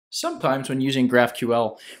Sometimes when using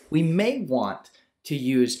GraphQL, we may want to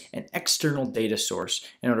use an external data source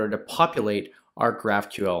in order to populate our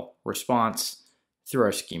GraphQL response through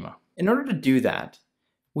our schema. In order to do that,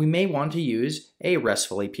 we may want to use a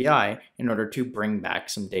RESTful API in order to bring back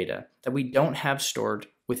some data that we don't have stored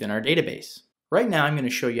within our database. Right now, I'm going to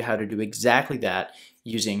show you how to do exactly that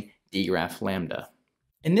using Dgraph Lambda.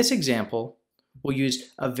 In this example, we'll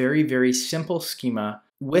use a very simple schema.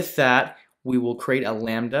 With that, we will create a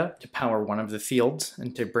Lambda to power one of the fields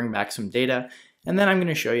and to bring back some data. And then I'm going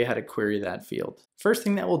to show you how to query that field. First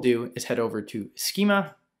thing that we'll do is head over to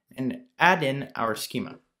schema and add in our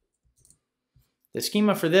schema. The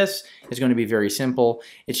schema for this is going to be very simple.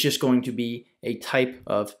 It's just going to be a type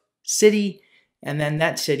of city, and then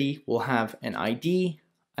that city will have an ID,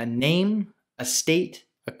 a name, a state,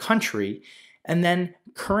 a country, and then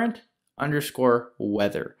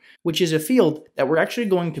current_weather, which is a field that we're actually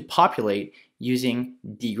going to populate using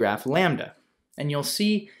Dgraph Lambda. And you'll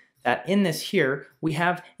see that in this here, we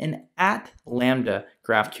have an @lambda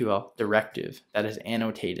GraphQL directive that has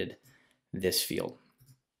annotated this field.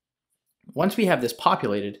 Once we have this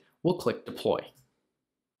populated, we'll click deploy.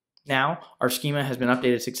 Now our schema has been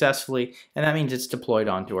updated successfully, and that means it's deployed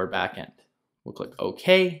onto our backend. We'll click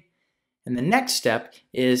OK. And the next step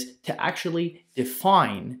is to actually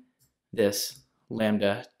define this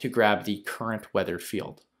Lambda to grab the current weather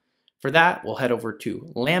field. For that, we'll head over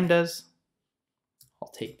to Lambdas. I'll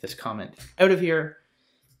take this comment out of here,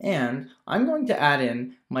 and I'm going to add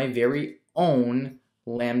in my very own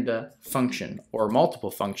Lambda function, or multiple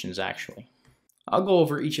functions actually. I'll go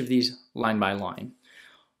over each of these line by line.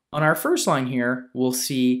 On our first line here, we'll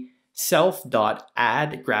see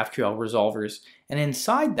self.add GraphQL resolvers, and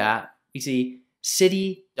inside that, we see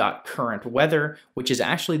city.currentWeather, which is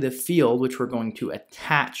actually the field which we're going to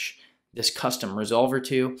attach this custom resolver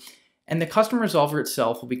to. And the custom resolver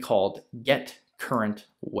itself will be called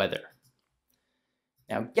getCurrentWeather.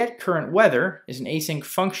 Now, getCurrentWeather is an async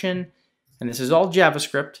function, and this is all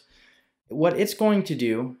JavaScript. What it's going to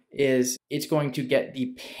do is it's going to get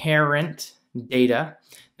the parent data.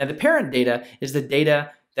 Now, the parent data is the data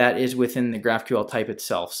that is within the GraphQL type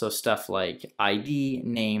itself. So stuff like ID,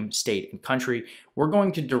 name, state, and country, we're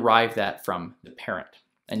going to derive that from the parent.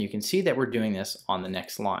 And you can see that we're doing this on the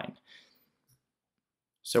next line.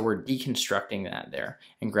 So we're deconstructing that there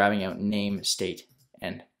and grabbing out name, state,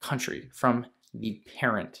 and country from the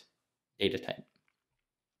parent data type.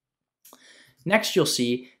 Next, you'll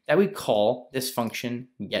see that we call this function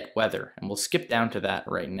getWeather, and we'll skip down to that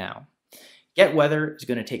right now. GetWeather is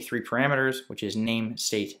going to take 3 parameters, which is name,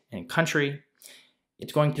 state, and country.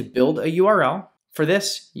 It's going to build a URL. For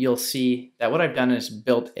this, you'll see that what I've done is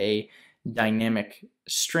built a dynamic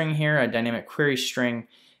string here, a dynamic query string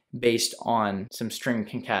based on some string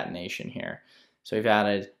concatenation here. So we've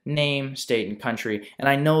added name, state, and country, and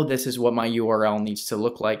I know this is what my URL needs to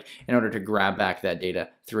look like in order to grab back that data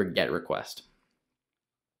through a GET request.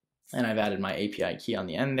 And I've added my API key on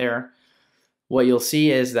the end there. What you'll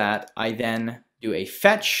see is that I then do a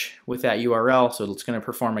fetch with that URL, so it's going to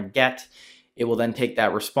perform a GET. It will then take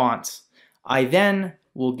that response. I then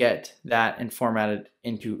will get that and format it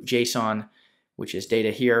into JSON, which is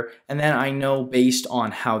data here, and then I know based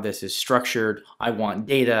on how this is structured, I want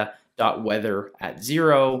data.weather at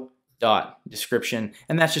 0, .description,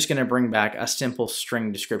 and that's just going to bring back a simple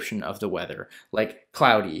string description of the weather, like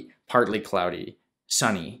cloudy, partly cloudy,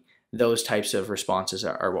 sunny. Those types of responses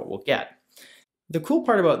are what we'll get. The cool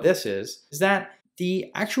part about this is that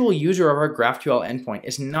the actual user of our GraphQL endpoint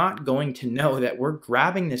is not going to know that we're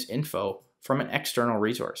grabbing this info from an external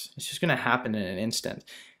resource. It's just going to happen in an instant.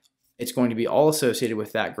 It's going to be all associated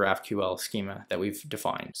with that GraphQL schema that we've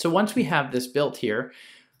defined. So once we have this built here,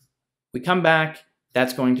 we come back,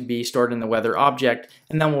 that's going to be stored in the weather object,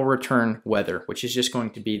 and then we'll return weather, which is just going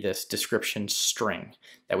to be this description string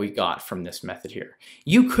that we got from this method here.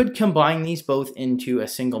 You could combine these both into a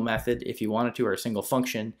single method if you wanted to, or a single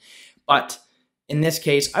function, but in this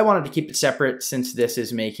case, I wanted to keep it separate since this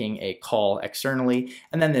is making a call externally,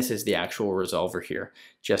 and then this is the actual resolver here.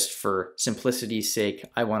 Just for simplicity's sake,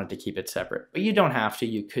 I wanted to keep it separate, but you don't have to.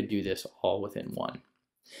 You could do this all within one.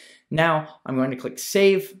 Now, I'm going to click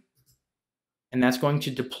Save, and that's going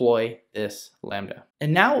to deploy this Lambda.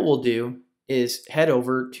 And now what we'll do is head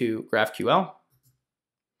over to GraphQL,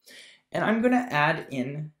 and I'm going to add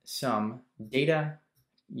in some data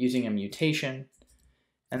using a mutation,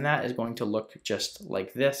 and that is going to look just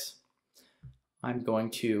like this. I'm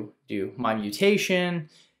going to do my mutation,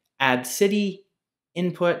 add city,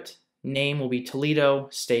 input, name will be Toledo,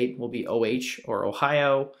 state will be OH or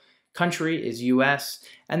Ohio, country is US,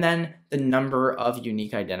 and then the number of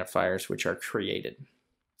unique identifiers which are created.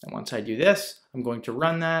 And once I do this, I'm going to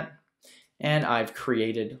run that, and I've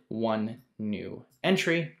created one new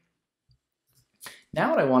entry.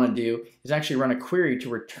 Now what I want to do is actually run a query to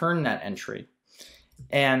return that entry.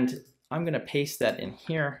 And I'm going to paste that in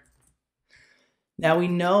here. Now we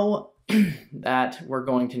know that we're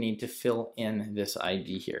going to need to fill in this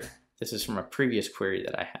ID here. This is from a previous query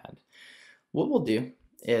that I had. What we'll do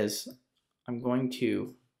is I'm going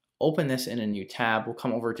to open this in a new tab. We'll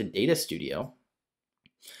come over to Data Studio,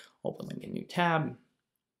 open a new tab,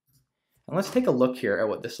 and let's take a look here at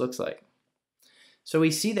what this looks like. So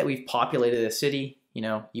we see that we've populated a city,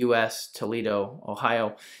 US, Toledo,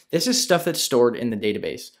 Ohio. This is stuff that's stored in the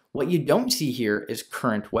database. What you don't see here is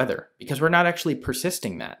current weather because we're not actually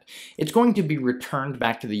persisting that. It's going to be returned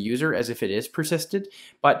back to the user as if it is persisted,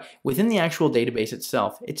 but within the actual database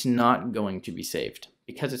itself, it's not going to be saved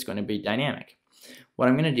because it's going to be dynamic. What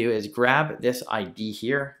I'm going to do is grab this ID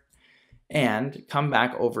here and come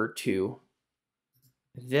back over to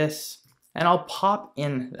this, and I'll pop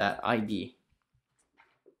in that ID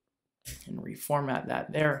and reformat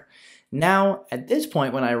that there. Now, at this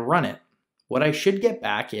point, when I run it, what I should get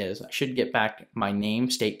back is, I should get back my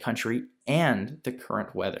name, state, country, and the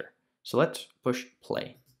current weather. So let's push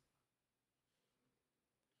play.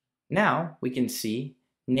 Now we can see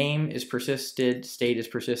name is persisted, state is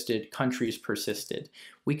persisted, country is persisted.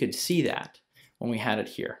 We could see that when we had it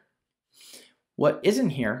here. What isn't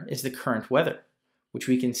here is the current weather, which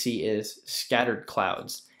we can see is scattered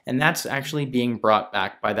clouds. And that's actually being brought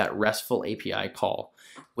back by that RESTful API call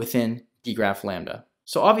within Dgraph Lambda.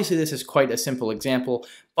 So obviously this is quite a simple example,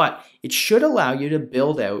 but it should allow you to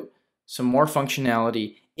build out some more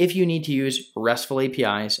functionality if you need to use RESTful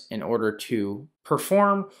APIs in order to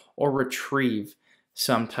perform or retrieve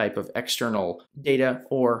some type of external data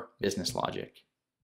or business logic.